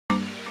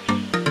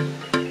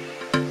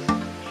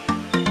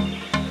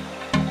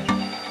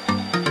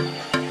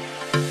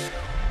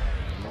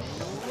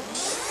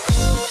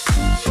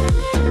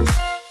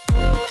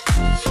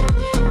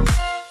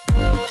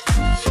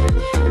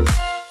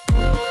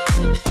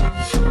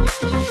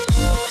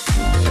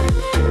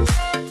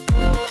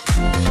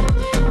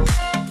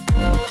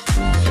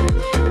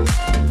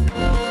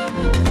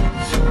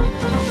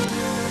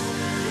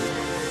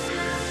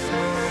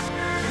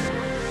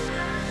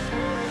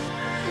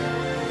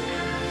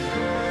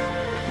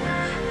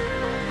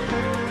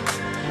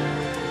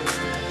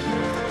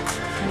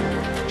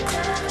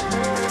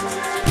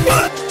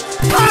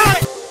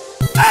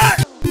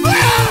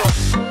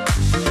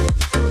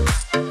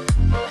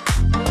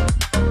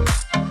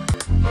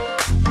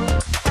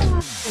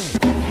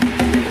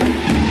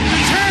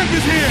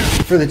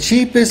For the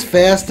cheapest,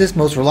 fastest,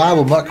 most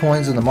reliable MUT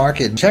coins in the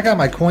market, check out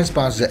my coin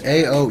sponsors at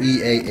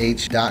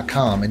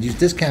AOEAH.com and use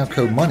discount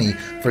code MONEY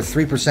for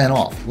 3%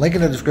 off. Link in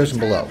the description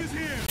below.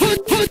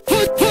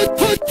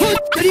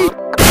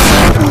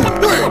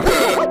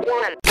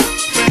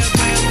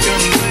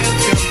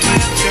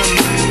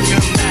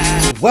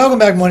 Welcome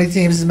back, Money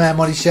Team. This is Mad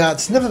Money Shot.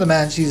 Sniff of the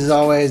Madden Cheese as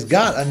always.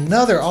 Got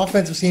another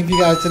offensive scheme for you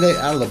guys today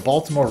out of the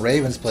Baltimore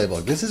Ravens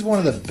playbook. This is one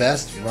of the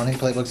best running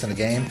playbooks in the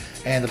game,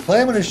 and the play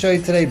I'm going to show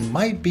you today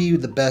might be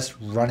the best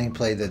running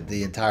play that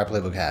the entire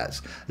playbook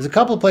has. There's a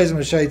couple of plays I'm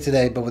going to show you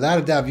today, but without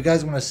a doubt, if you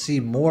guys want to see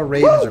more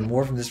Ravens or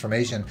more from this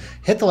formation,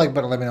 hit the like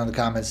button, let me know in the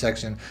comments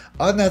section.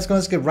 Other than that,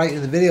 let's get right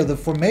into the video. The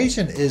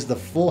formation is the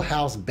full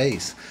house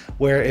base,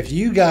 where if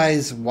you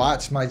guys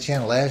watched my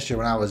channel last year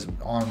when I was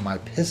on my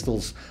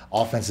Pistols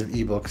offensive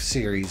ebook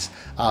series,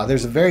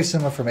 there's a very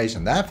similar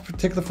formation. That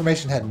particular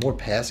formation had more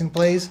passing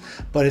plays,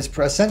 but it's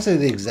essentially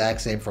the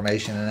exact same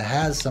formation, and it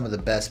has some of the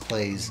best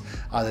plays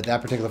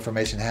that particular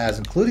formation has,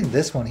 including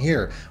this one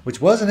here, which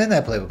wasn't in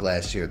that playbook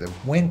last year, the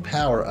wing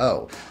power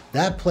O.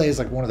 That play is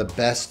like one of the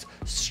best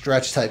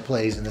stretch type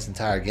plays in this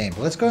entire game.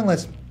 But let's go and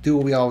let's do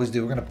what we always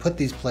do. We're going to put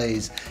these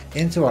plays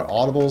into our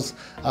audibles.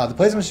 The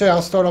plays I'm going to show you,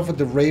 I'll start off with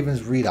the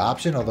Ravens read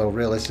option, although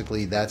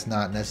realistically that's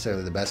not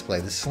necessarily the best play.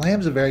 The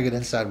slam's a very good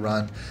inside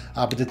run,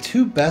 but the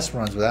two best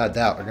runs without a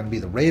doubt are going to be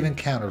the Raven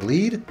counter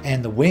lead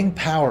and the wing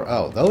power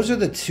O. Those are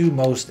the two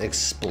most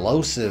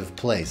explosive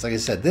plays. Like I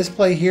said, this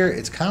play here,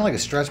 it's kind of like a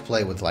stretch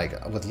play with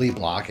lead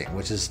blocking,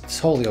 which is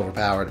totally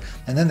overpowered.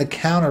 And then the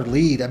counter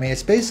lead, I mean,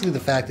 it's basically the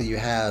fact that you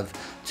have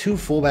two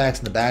fullbacks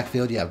in the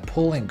backfield, you have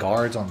pulling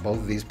guards on both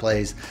of these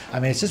plays. I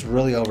mean, it's just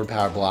really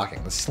overpowered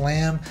blocking. The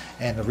slam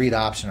and the read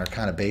option are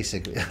kind of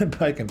basic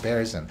by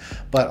comparison,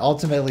 but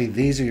ultimately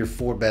these are your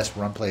four best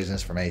run plays in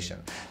this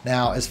formation.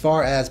 Now, as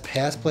far as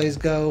pass plays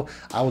go,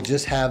 I will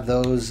just have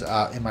those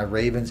in my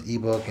Ravens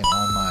ebook and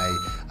on my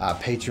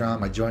Patreon,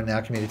 my Join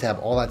Now community tab,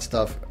 all that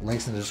stuff.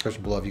 Links in the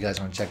description below if you guys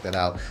want to check that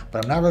out.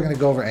 But I'm not really going to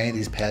go over any of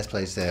these pass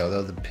plays today,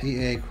 although the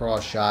PA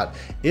cross shot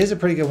is a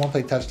pretty good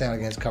one-play touchdown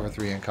against cover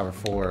 3 and cover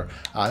 4.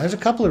 There's a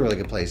couple of really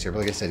good plays here, but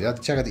like I said, you have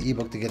to check out the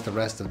ebook to get the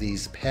rest of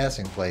these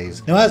passing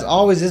plays. Now, as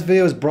always, this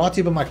video is brought to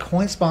you by my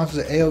coin sponsors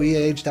at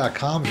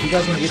AOEAH.com. If you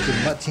guys want to get your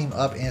MUT team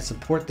up and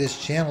support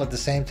this channel at the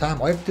same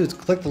time, all you have to do is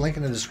click the link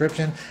in the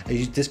description and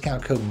use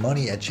discount code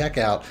MONEY at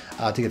checkout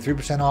to get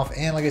 3% off,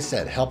 and like I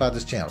said, help out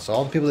this channel. So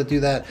all the people that do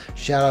that,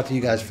 shout out to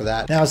you guys for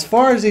that. Now, as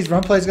far as these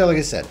run plays go, like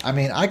I said, I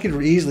mean, I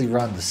could easily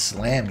run the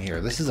slam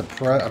here. This is a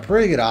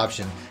pretty good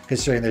option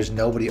considering there's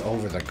nobody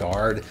over the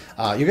guard.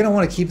 You're going to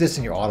want to keep this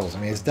in your autos. I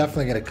mean, it's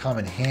definitely going to come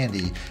in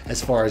handy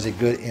as far as a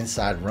good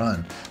inside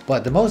run,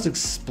 but the most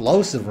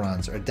explosive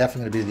runs are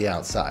definitely going to be the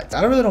outside.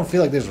 I really don't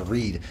feel like there's a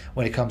read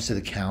when it comes to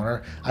the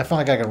counter. I find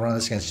like I can run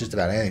this against just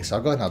about anything, so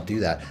I'll go ahead and I'll do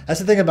that. That's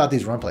the thing about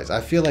these run plays.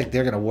 I feel like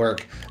they're going to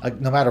work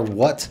no matter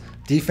what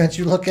defense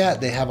you look at.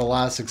 They have a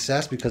lot of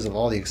success because of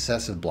all the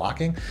excessive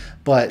blocking,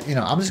 but you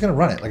know, I'm just going to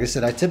run it. Like I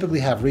said, I typically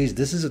have reads.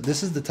 This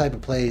is the type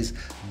of plays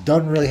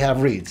doesn't really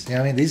have reads. You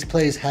know what I mean? These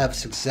plays have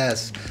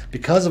success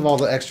because of all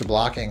the extra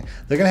blocking.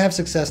 They're going to have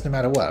success no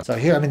matter what. So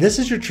here, I mean, this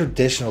is your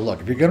traditional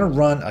look. If you're going to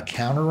run a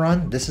counter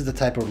run, this is the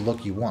type of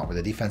look you want, where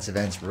the defensive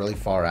end's really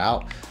far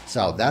out.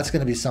 So that's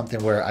going to be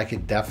something where I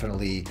could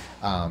definitely,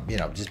 you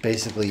know, just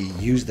basically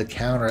use the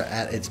counter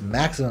at its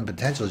maximum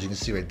potential, as you can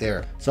see right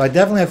there. So I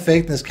definitely have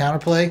faith in this counter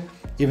play,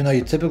 even though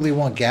you typically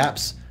want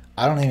gaps.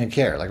 I don't even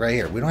care. Like right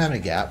here, we don't have any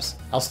gaps.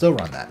 I'll still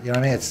run that. You know what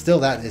I mean? It's still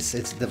that.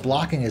 It's the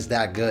blocking is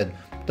that good.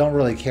 Don't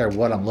really care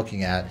what I'm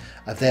looking at.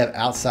 If they have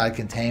outside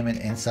containment,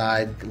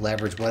 inside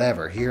leverage,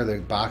 whatever. Here, the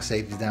box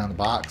safety's down the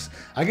box.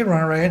 I could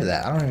run it right into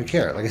that. I don't even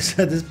care. Like I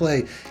said, this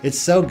play, it's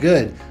so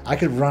good. I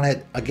could run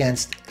it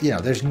against, you know,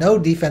 there's no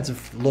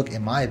defensive look,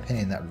 in my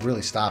opinion, that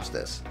really stops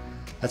this.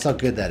 That's how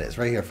good that is.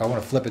 Right here, if I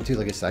want to flip it too,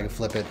 like I said, I can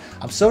flip it.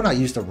 I'm so not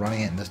used to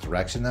running it in this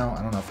direction though.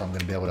 I don't know if I'm going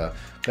to be able to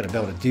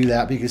do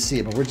that, but you can see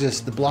it. But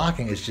the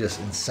blocking is just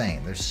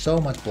insane. There's so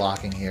much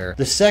blocking here.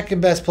 The second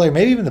best play,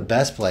 maybe even the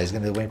best play, is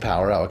going to be the wing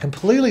power out. It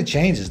completely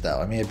changes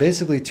though. I mean, it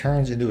basically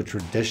turns into a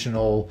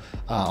traditional,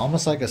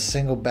 almost like a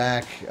single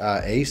back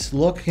ace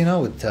look, you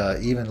know, with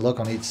even look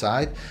on each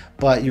side.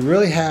 But you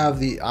really have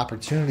the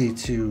opportunity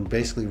to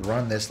basically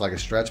run this like a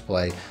stretch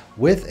play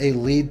with a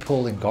lead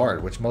pulling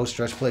guard, which most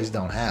stretch plays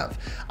don't have.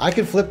 I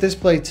could flip this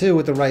play too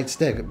with the right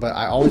stick, but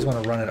I always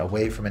want to run it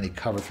away from any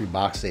cover 3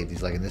 box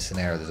safeties. Like in this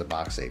scenario, there's a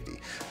box block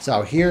safety.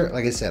 So here,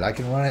 like I said, I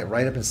can run it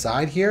right up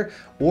inside here,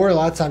 or a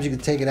lot of times you can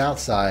take it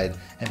outside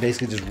and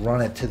basically just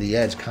run it to the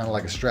edge, kind of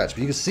like a stretch. But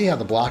you can see how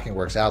the blocking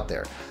works out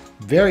there.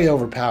 Very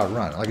overpowered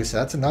run. Like I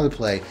said, that's another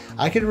play.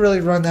 I could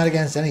really run that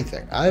against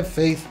anything. I have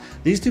faith.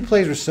 These two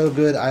plays are so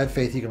good, I have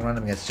faith you can run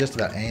them against just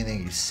about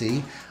anything you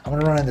see. I'm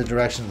going to run in the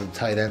direction of the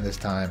tight end this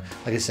time.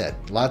 Like I said,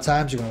 a lot of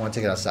times you're going to want to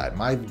take it outside.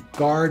 My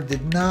guard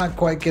did not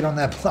quite get on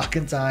that block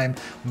in time.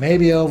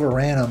 Maybe I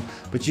overran him,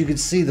 but you can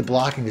see the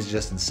blocking is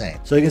just insane.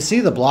 So you can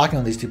see the blocking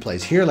on these two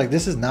plays here. Like,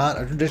 this is not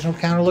a traditional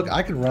counter look.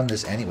 I could run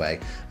this anyway,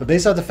 but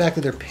based off the fact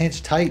that they're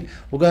pinched tight,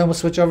 we'll go ahead and we'll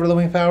switch over to the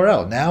wing power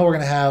L. Now we're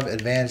going to have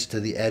advantage to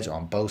the edge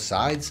on both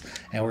sides,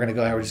 and we're going to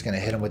go ahead. We're just going to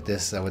hit him with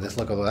this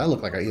look. Although that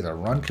looked like either a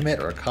run commit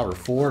or a cover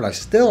forward, I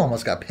still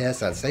almost got past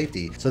that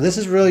safety. So this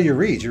is really your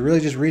reads. You're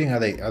really just reading, are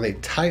they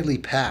tightly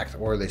packed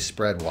or are they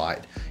spread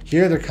wide?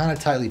 Here they're kind of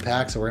tightly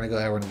packed, so we're going to go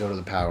ahead. We're going to go to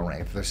the power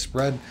ring. If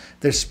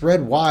they're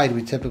spread wide,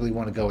 we typically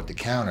want to go with the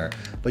counter.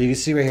 But you can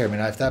see right here, I mean,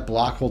 if that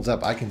block holds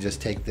up, I can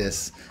just take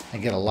this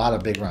and get a lot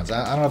of big runs.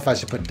 I don't know if I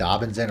should put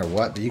Dobbins in or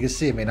what, but you can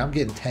see, I mean, I'm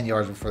getting 10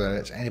 yards before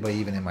there's anybody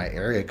even in my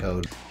area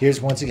code. Here's,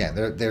 once again,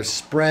 they're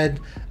spread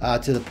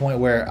to the point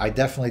where I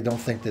definitely don't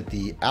think that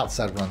the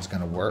outside run's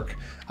going to work.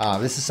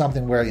 This is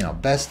something where, you know,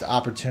 best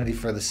opportunity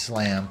for the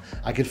slam.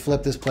 I could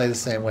flip this play the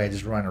same way,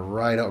 just run it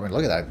right over. And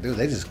look at that, dude,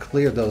 they just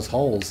cleared those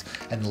holes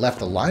and left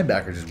the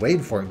linebacker just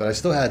waiting for him. But I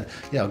still had,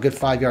 you know, a good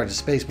 5 yards of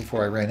space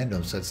before I ran into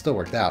him, so it still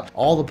worked out.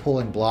 All the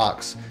pulling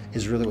blocks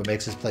is really what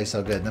makes this play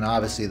so good. And then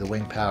obviously the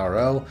wing power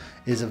O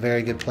is a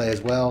very good play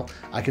as well.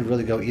 I could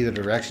really go either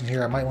direction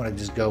here. I might want to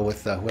just go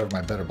with whoever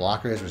my better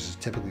blocker is, which is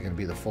typically going to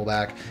be the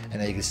fullback.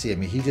 And then you can see, I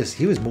mean,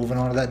 he was moving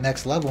on to that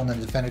next level, and then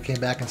the defender came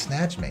back and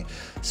snatched me.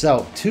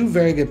 So two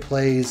very good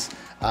plays.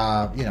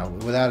 You know,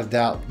 without a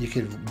doubt, you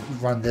could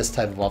run this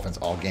type of offense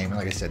all game. And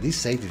like I said, these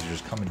safeties are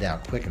just coming down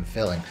quick and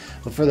filling.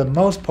 But for the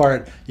most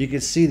part, you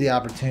can see the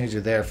opportunities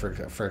are there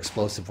for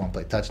explosive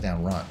one-play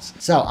touchdown runs.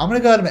 So I'm going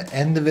to go ahead and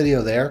end the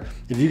video there.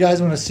 If you guys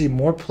want to see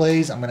more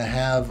plays, I'm going to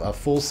have a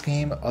full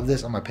scheme of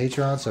this on my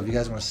Patreon. So if you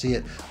guys want to see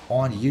it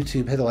on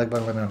YouTube, hit the like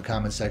button, let me know in the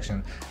comment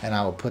section, and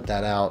I will put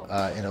that out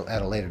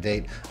at a later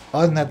date.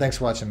 Other than that, thanks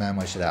for watching, man.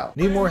 My shit out.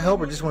 Need more help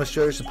or just want to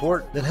show your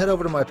support? Then head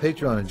over to my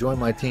Patreon and join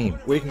my team,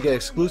 where you can get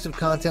exclusive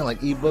content like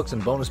ebooks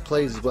and bonus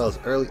plays, as well as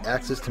early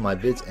access to my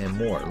vids and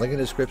more. Link in the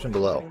description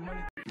below.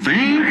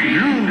 Thank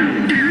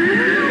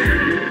you.